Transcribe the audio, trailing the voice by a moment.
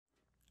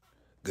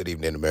Good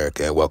evening,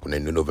 America, and welcome to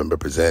New November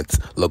Presents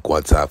Look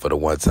One Time for the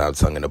one time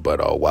tongue in the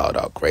butt all wild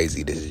out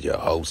crazy. This is your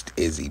host,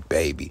 Izzy,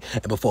 baby.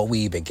 And before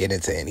we even get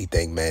into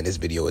anything, man, this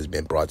video has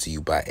been brought to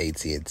you by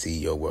Ep.83,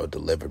 your world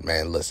delivered,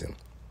 man. Listen,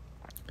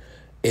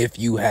 if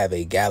you have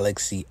a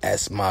Galaxy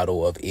S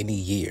model of any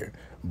year,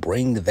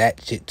 bring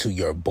that shit to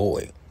your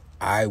boy.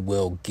 I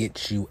will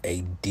get you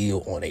a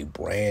deal on a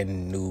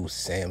brand new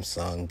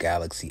Samsung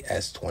Galaxy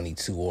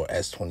S22 or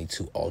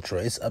S22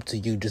 Ultra. It's up to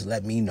you. Just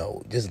let me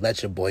know. Just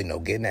let your boy know.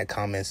 Get in that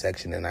comment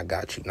section and I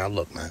got you. Now,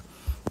 look, man.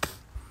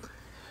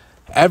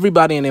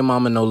 Everybody and their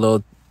mama know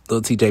Lil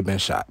Tjay been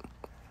shot.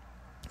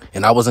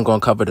 And I wasn't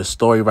going to cover the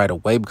story right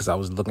away because I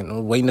was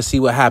waiting to see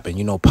what happened.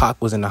 You know,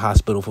 Pac was in the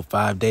hospital for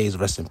 5 days.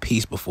 Rest in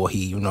peace before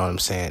he, you know what I'm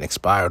saying,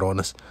 expired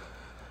on us.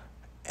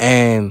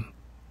 And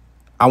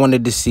I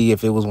wanted to see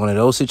if it was one of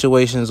those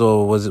situations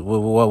or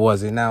what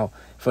was it? Now,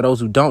 for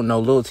those who don't know,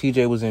 Lil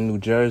Tjay was in New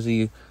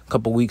Jersey a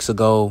couple weeks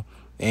ago,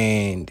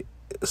 and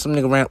some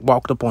nigga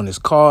walked up on his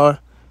car,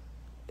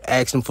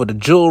 asked him for the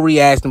jewelry,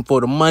 asked him for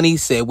the money,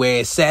 said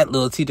where it's at.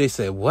 Lil Tjay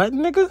said, what,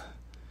 nigga?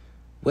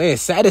 Where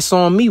it's at? It's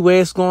on me.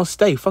 Where it's gonna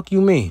stay? Fuck you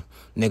mean?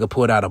 Nigga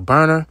pulled out a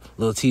burner.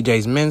 Lil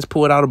Tjay's men's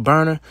pulled out a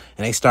burner,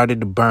 and they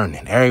started to burn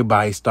it.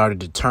 Everybody started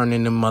to turn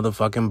in them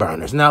motherfucking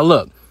burners. Now,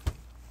 look.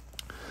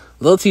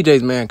 Lil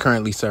Tjay's man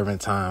currently serving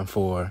time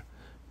for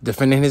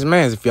defending his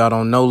mans. If y'all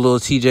don't know, Lil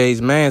Tjay's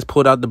mans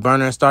pulled out the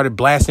burner and started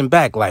blasting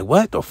back. Like,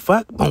 what the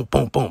fuck? Boom,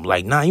 boom, boom.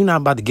 Like, nah, you're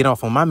not about to get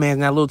off on my mans.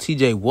 Now, Lil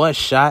Tjay was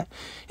shot.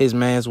 His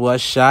mans was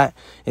shot.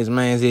 His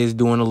mans is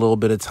doing a little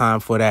bit of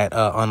time for that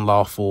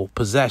unlawful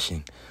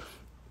possession.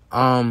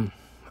 I'll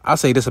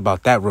say this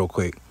about that real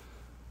quick.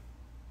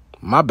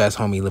 My best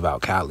homie live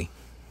out Cali.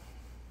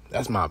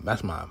 That's my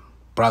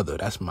brother.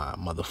 That's my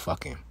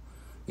motherfucking,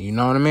 you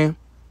know what I mean?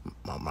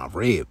 My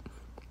rib.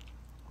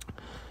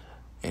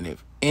 And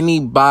if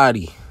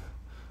anybody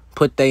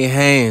put their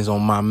hands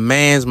on my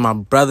mans, my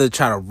brother,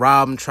 try to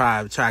rob him,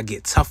 try to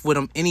get tough with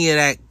him, any of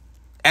that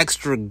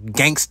extra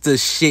gangster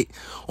shit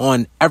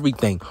on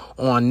everything,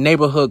 on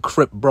neighborhood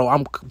crip,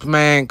 bro,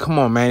 man, come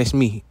on, man, it's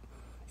me,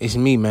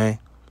 man.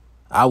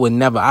 I would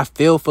never. I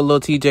feel for Lil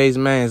Tjay's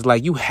mans.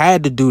 Like, you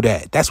had to do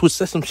that. That's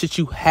some shit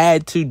you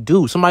had to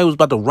do. Somebody was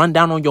about to run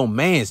down on your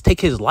mans, take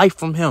his life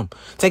from him,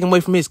 take him away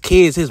from his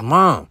kids, his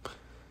mom,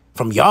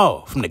 from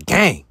y'all, from the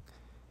gang.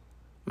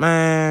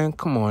 Man,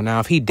 come on now.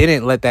 If he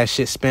didn't let that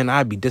shit spin,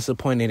 I'd be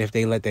disappointed if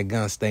they let that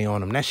gun stay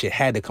on him. That shit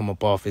had to come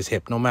up off his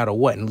hip no matter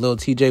what. And Lil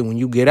Tjay, when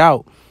you get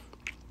out,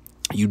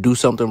 you do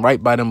something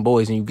right by them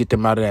boys and you get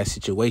them out of that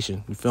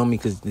situation. You feel me?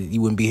 Because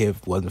you wouldn't be here if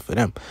it wasn't for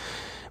them.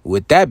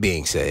 With that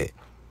being said,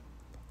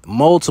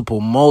 multiple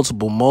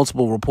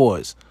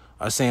reports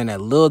are saying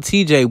that Lil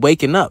Tjay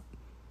waking up.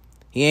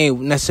 He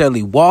ain't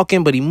necessarily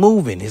walking, but he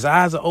moving. His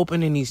eyes are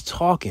open and he's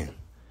talking.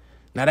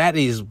 Now, that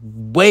is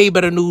way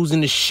better news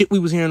than the shit we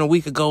was hearing a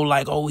week ago.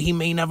 Like, oh, he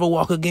may never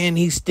walk again.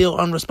 He's still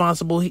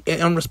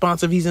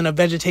unresponsive. He's in a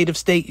vegetative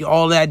state.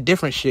 All that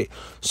different shit.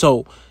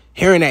 So,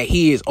 hearing that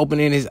he is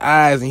opening his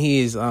eyes and he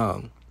is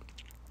trying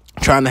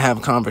to have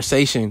a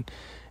conversation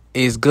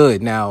is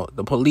good. Now,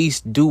 the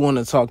police do want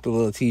to talk to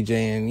Lil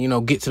Tjay and, you know,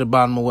 get to the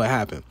bottom of what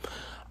happened.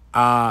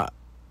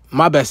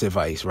 My best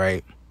advice,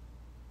 right,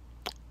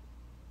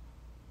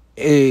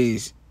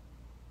 is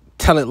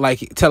tell it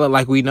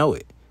like we know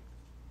it.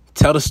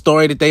 Tell the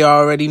story that they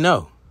already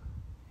know.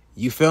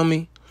 You feel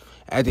me?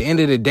 At the end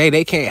of the day,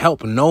 they can't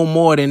help no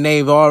more than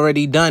they've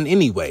already done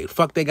anyway.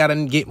 Fuck, they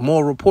gotta get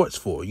more reports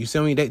for. You see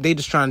me? They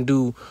just trying to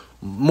do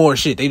more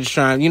shit. They just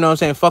trying, you know what I'm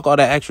saying? Fuck all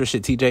that extra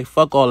shit, TJ.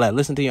 Fuck all that.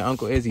 Listen to your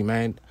Uncle Izzy,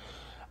 man.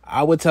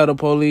 I would tell the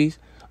police,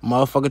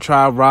 motherfucker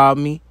tried to rob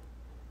me.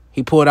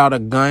 He pulled out a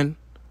gun.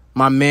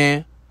 My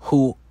man,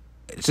 who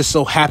just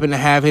so happened to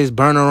have his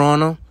burner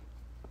on him,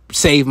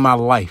 saved my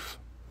life.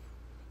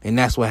 And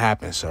that's what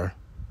happened, sir.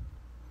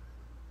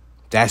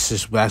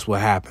 That's what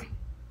happened.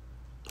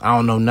 I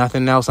don't know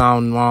nothing else. I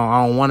don't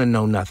want to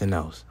know nothing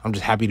else. I'm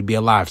just happy to be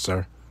alive,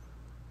 sir.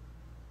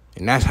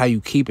 And that's how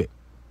you keep it.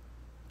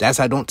 That's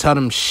how, don't tell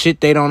them shit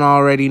they don't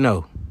already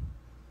know.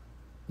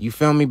 You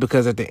feel me?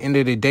 Because at the end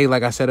of the day,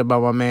 like I said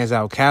about my man's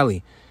out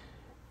Cali,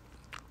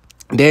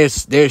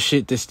 there's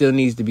shit that still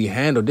needs to be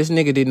handled. This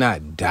nigga did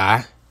not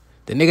die.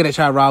 The nigga that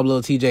tried to rob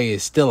Lil Tjay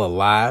is still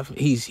alive.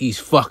 He's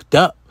fucked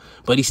up,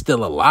 but he's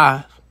still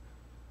alive.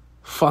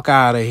 Fuck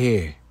out of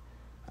here.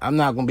 I'm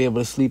not going to be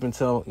able to sleep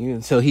until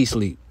he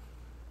sleep.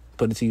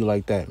 Put it to you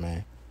like that,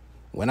 man.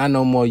 When I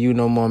know more, you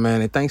know more,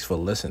 man. And thanks for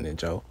listening,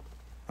 Joe.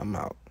 I'm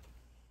out.